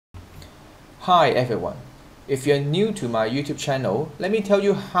Hi everyone, if you're new to my YouTube channel, let me tell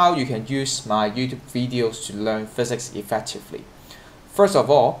you how you can use my YouTube videos to learn physics effectively. First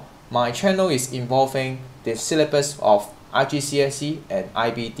of all, my channel is involving the syllabus of IGCSE and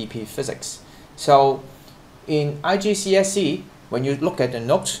IBDP physics. So in IGCSE, when you look at the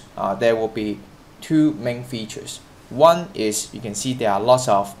notes, there will be two main features. One is you can see there are lots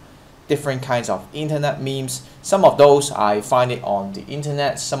of different kinds of internet memes. Some of those I find it on the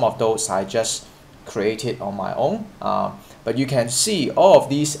internet, some of those I just created on my own. But you can see all of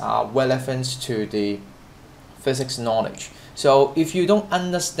these are relevant to the physics knowledge. So if you don't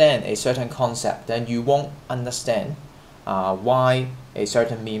understand a certain concept, then you won't understand why a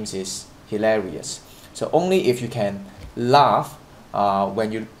certain memes is hilarious. So only if you can laugh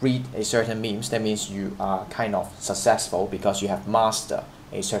when you read a certain memes, that means you are kind of successful because you have mastered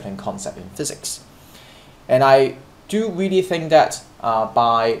a certain concept in physics. And I do really think that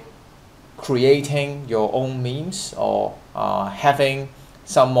by creating your own memes or having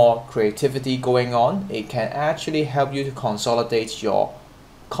some more creativity going on, it can actually help you to consolidate your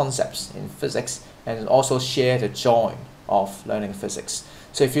concepts in physics and also share the joy of learning physics.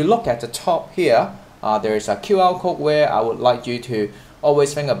 So if you look at the top here, there is a QR code where I would like you to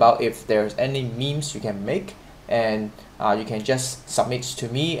always think about if there's any memes you can make, and you can just submit to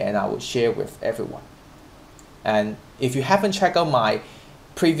me and I will share with everyone. And if you haven't checked out my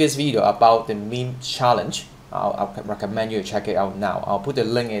previous video about the meme challenge, I'll recommend you to check it out now. I'll put the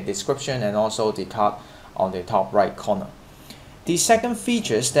link in the description and also the card on the top right corner. The second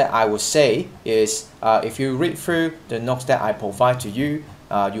features that I would say is if you read through the notes that I provide to you,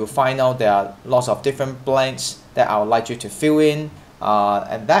 you'll find out there are lots of different blanks that I would like you to fill in,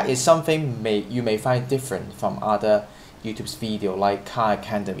 and that is something you may find different from other YouTube's video like Khan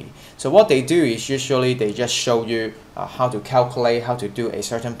Academy. So what they do is usually they just show you how to calculate, how to do a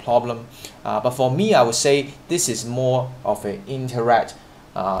certain problem. But for me, I would say this is more of an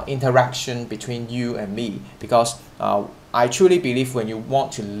interaction between you and me, because I truly believe when you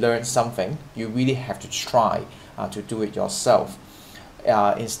want to learn something, you really have to try to do it yourself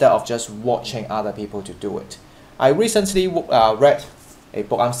instead of just watching other people to do it. I recently read a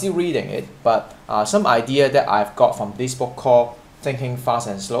book, I'm still reading it, but some idea that I've got from this book called Thinking Fast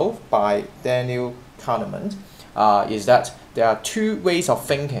and Slow by Daniel Kahneman is that there are two ways of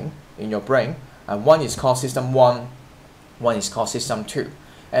thinking in your brain, and one is called System 1, one is called System 2.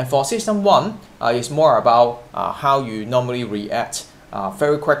 And for System 1, it's more about how you normally react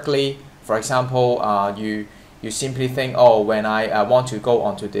very quickly. For example, you simply think, oh, when I want to go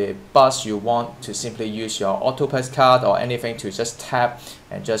onto the bus, you want to simply use your Octopus card or anything to just tap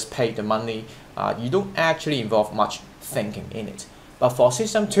and just pay the money. You don't actually involve much thinking in it. But for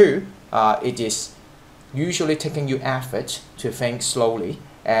System 2, it is usually taking you effort to think slowly,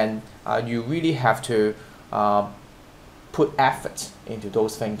 and you really have to put effort into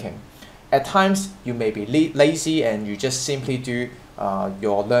those thinking. At times, you may be lazy and you just simply do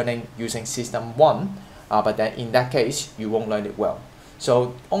your learning using System 1, but then in that case, you won't learn it well.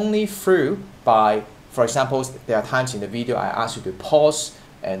 So only for example, there are times in the video I ask you to pause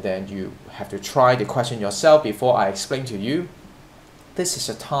and then you have to try the question yourself before I explain to you. This is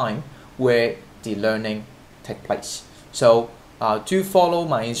a time where the learning takes place. So do follow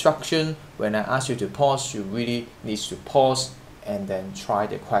my instruction. When I ask you to pause, you really need to pause and then try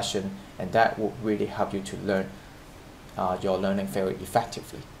the question, and that will really help you to learn your learning very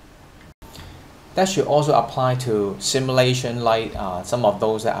effectively. That should also apply to simulation like some of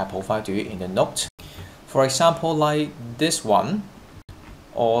those that I provide to you in the note. For example, like this one,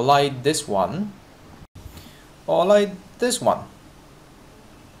 or like this one, or like this one.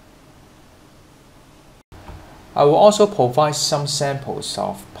 I will also provide some samples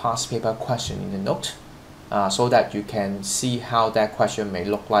of past paper question in the note so that you can see how that question may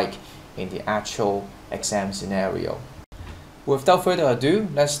look like in the actual exam scenario. Without further ado,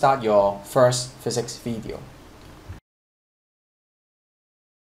 let's start your first physics video.